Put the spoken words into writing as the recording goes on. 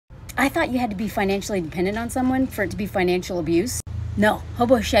I thought you had to be financially dependent on someone for it to be financial abuse. No,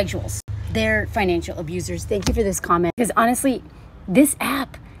 homosexuals, they're financial abusers. Thank you for this comment. Because honestly, this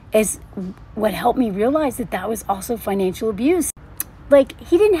app is what helped me realize that that was also financial abuse. Like,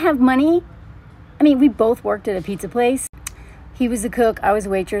 he didn't have money. I mean, we both worked at a pizza place. He was a cook, I was a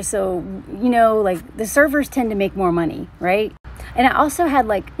waitress. So, you know, like the servers tend to make more money, right? And I also had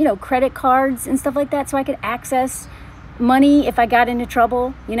like, you know, credit cards and stuff like that. So I could access money if I got into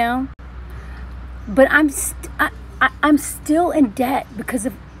trouble, you know. But I'm still in debt because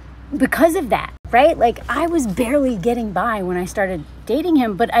of that, right? Like, I was barely getting by when I started dating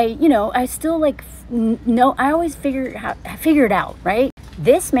him, but I still like I always figure it out, right?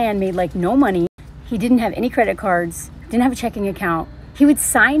 This man made like no money. He didn't have any credit cards, didn't have a checking account. He would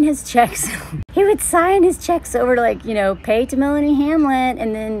sign his checks. He would sign his checks over to like, you know, pay to Melanie Hamlet,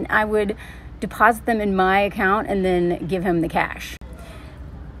 and then I would deposit them in my account and then give him the cash.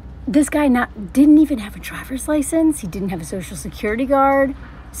 This guy didn't even have a driver's license. He didn't have a social security card.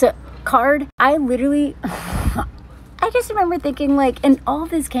 I literally, I just remember thinking like, and all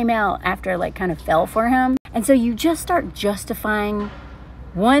this came out after I like kind of fell for him. And so you just start justifying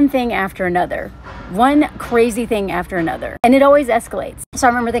one thing after another, one crazy thing after another. And it always escalates. So I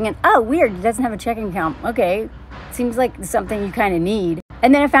remember thinking, oh, weird, he doesn't have a checking account. Okay, seems like something you kind of need.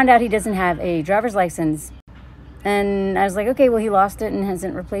 And then I found out he doesn't have a driver's license. And I was like, okay, well, he lost it and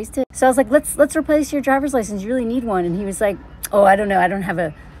hasn't replaced it. So I was like, let's replace your driver's license. You really need one. And he was like, oh, I don't know. I don't have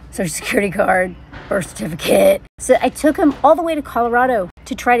a social security card, birth certificate. So I took him all the way to Colorado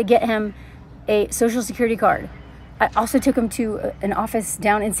to try to get him a social security card. I also took him to an office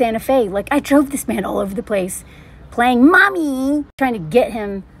down in Santa Fe. Like, I drove this man all over the place playing mommy, trying to get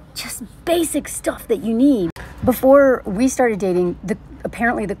him just basic stuff that you need. Before we started dating,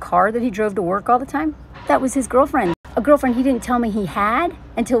 apparently the car that he drove to work all the time, that was his girlfriend. A girlfriend he didn't tell me he had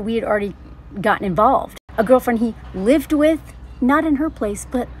until we had already gotten involved. A girlfriend he lived with, not in her place,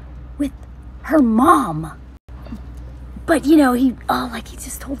 but with her mom. But, you know, he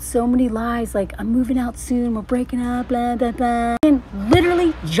just told so many lies, like, I'm moving out soon, we're breaking up, blah, blah, blah. And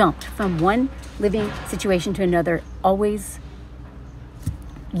literally jumped from one living situation to another, always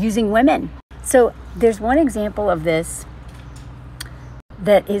using women. So there's one example of this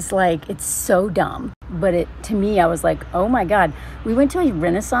that is like, it's so dumb. But to me, I was like, oh my God. We went to a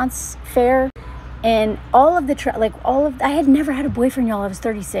Renaissance fair, and all of I had never had a boyfriend, y'all. I was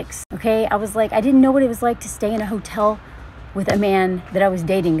 36, okay? I was like, I didn't know what it was like to stay in a hotel with a man that I was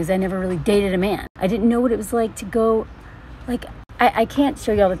dating, because I never really dated a man. I didn't know what it was like to go, like, I can't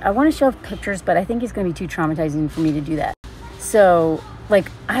show y'all, I want to show pictures, but I think it's going to be too traumatizing for me to do that. So,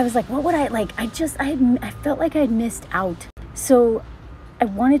 like, I was like, what would I, like, I felt like I'd missed out. So I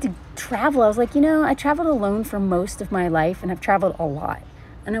wanted to travel. I was like, you know, I traveled alone for most of my life, and I've traveled a lot.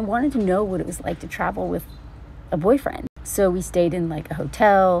 And I wanted to know what it was like to travel with a boyfriend. So we stayed in like a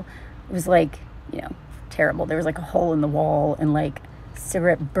hotel. It was like, you know, terrible. There was like a hole in the wall and like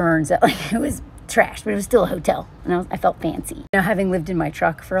cigarette burns. Like, it was trash, but it was still a hotel. And I felt fancy. You know, having lived in my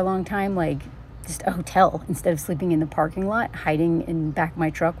truck for a long time, like just a hotel instead of sleeping in the parking lot, hiding in the back of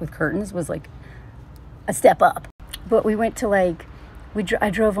my truck with curtains was like a step up. But we went to like, I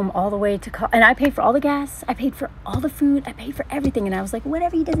drove him all the way to, and I paid for all the gas. I paid for all the food. I paid for everything. And I was like,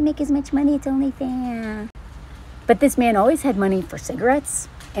 whatever, he doesn't make as much money, it's only fair. But this man always had money for cigarettes,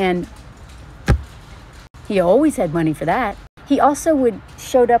 and he always had money for that. He also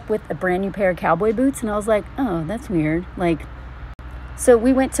showed up with a brand new pair of cowboy boots, and I was like, oh, that's weird. Like, so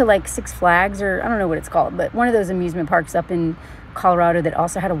we went to like Six Flags, or I don't know what it's called, but one of those amusement parks up in Colorado that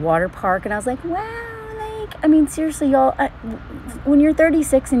also had a water park. And I was like, wow. I mean, seriously, y'all, when you're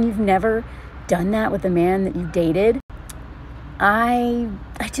 36 and you've never done that with a man that you dated, I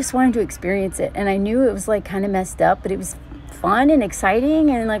just wanted to experience it. And I knew it was like kind of messed up, but it was fun and exciting,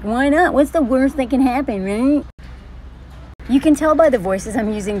 and like, why not? What's the worst that can happen, right? You can tell by the voices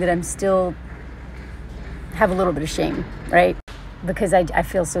I'm using that I'm still have a little bit of shame, right? Because I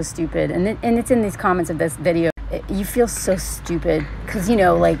feel so stupid. And it's in these comments of this video. You feel so stupid because, you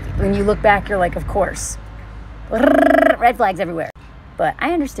know, like when you look back, you're like, of course. Red flags everywhere. But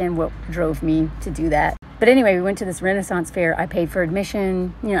I understand what drove me to do that. But anyway, we went to this Renaissance fair. I paid for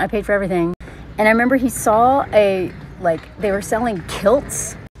admission. You know, I paid for everything. And I remember he saw they were selling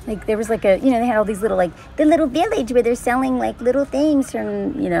kilts. Like, there was like they had all these little, like, the little village where they're selling like little things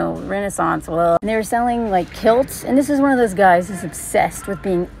from, you know, Renaissance. Well, and they were selling like kilts. And this is one of those guys who's obsessed with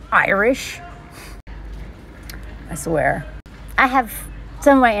being Irish. I swear.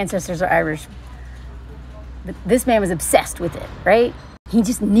 Some of my ancestors are Irish. But this man was obsessed with it, right? He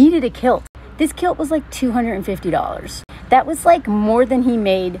just needed a kilt. This kilt was like $250. That was like more than he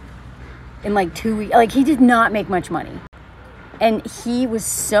made in like 2 weeks. Like, he did not make much money. And he was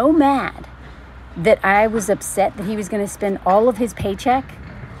so mad that I was upset that he was going to spend all of his paycheck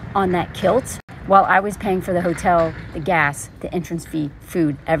on that kilt while I was paying for the hotel, the gas, the entrance fee,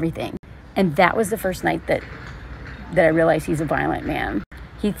 food, everything. And that was the first night that I realized he's a violent man.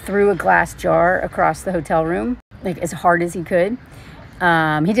 He threw a glass jar across the hotel room, like as hard as he could.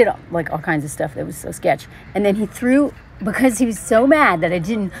 He did like all kinds of stuff that was so sketch. And then he threw, because he was so mad that I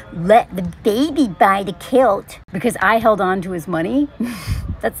didn't let the baby buy the kilt because I held on to his money.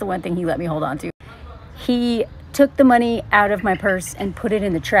 That's the one thing he let me hold on to. He took the money out of my purse and put it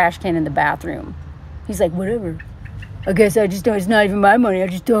in the trash can in the bathroom. He's like, whatever. I guess I just don't, it's not even my money. I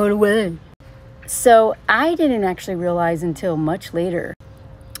just throw it away. So I didn't actually realize until much later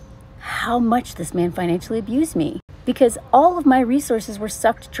how much this man financially abused me, because all of my resources were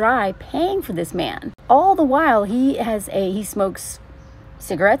sucked dry paying for this man. All the while he smokes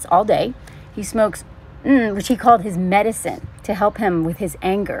cigarettes all day. He smokes, which he called his medicine to help him with his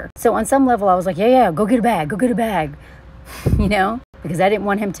anger. So on some level I was like, yeah, go get a bag, you know, because I didn't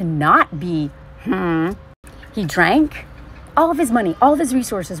want him to not be, He drank. All of his money, all of his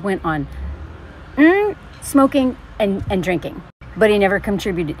resources went on smoking and drinking. But he never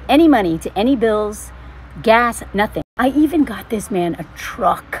contributed any money to any bills, gas, nothing. I even got this man a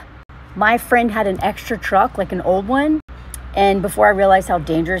truck. My friend had an extra truck, like an old one. And before I realized how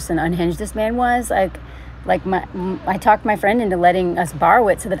dangerous and unhinged this man was, I talked my friend into letting us borrow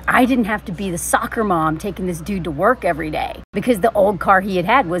it so that I didn't have to be the soccer mom taking this dude to work every day, because the old car he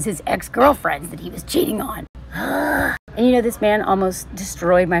had was his ex-girlfriend's that he was cheating on. And you know, this man almost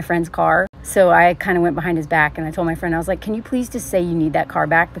destroyed my friend's car. So I kind of went behind his back and I told my friend, I was like, can you please just say you need that car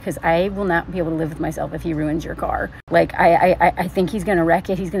back? Because I will not be able to live with myself if he ruins your car. Like, I think he's going to wreck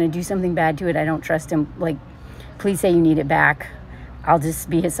it. He's going to do something bad to it. I don't trust him. Like, please say you need it back. I'll just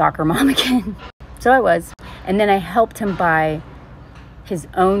be his soccer mom again. So I was. And then I helped him buy his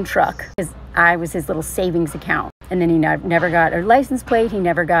own truck, because I was his little savings account. And then he never got a license plate. He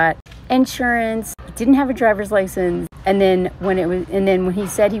never got insurance. He didn't have a driver's license. And then when he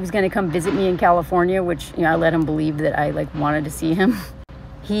said he was going to come visit me in California, which, you know, I let him believe that I like wanted to see him.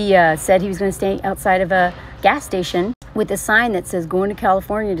 He said he was going to stay outside of a gas station with a sign that says going to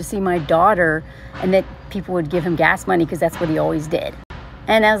California to see my daughter, and that people would give him gas money because that's what he always did.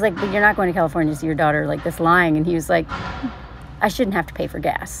 And I was like, but you're not going to California to see your daughter, like, that's lying. And he was like, I shouldn't have to pay for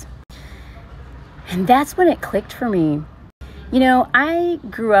gas. And that's when it clicked for me. You know, I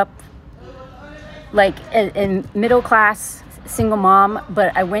grew up like in middle class, single mom,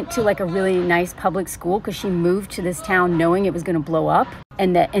 but I went to like a really nice public school because she moved to this town knowing it was going to blow up.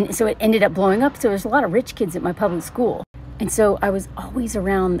 And so it ended up blowing up. So there's a lot of rich kids at my public school. And so I was always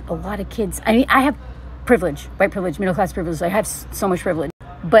around a lot of kids. I mean, I have privilege, white privilege, middle class privilege. So I have so much privilege.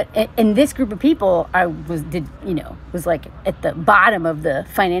 But in this group of people, I was like at the bottom of the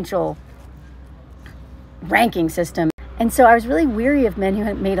financial ranking system. And so I was really weary of men who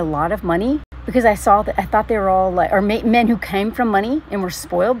had made a lot of money, because I thought they were all like, or men who came from money and were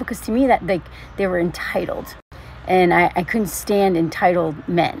spoiled, because to me that they were entitled. And I couldn't stand entitled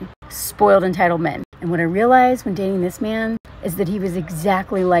men, spoiled entitled men. And what I realized when dating this man is that he was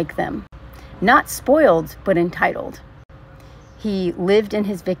exactly like them. Not spoiled, but entitled. He lived in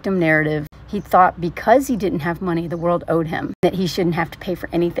his victim narrative. He thought because he didn't have money, the world owed him, that he shouldn't have to pay for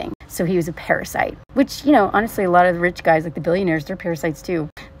anything. So he was a parasite, which, you know, honestly, a lot of the rich guys, like the billionaires, they're parasites too.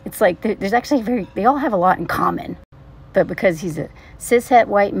 It's like there's actually they all have a lot in common. But because he's a cishet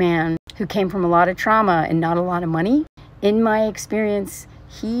white man who came from a lot of trauma and not a lot of money, in my experience,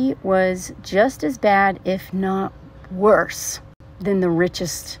 he was just as bad, if not worse, than the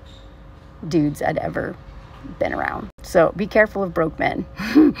richest dudes I'd ever been around. So be careful of broke men.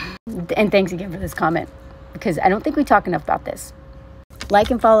 And thanks again for this comment, because I don't think we talk enough about this.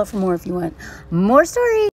 Like and follow for more if you want more stories.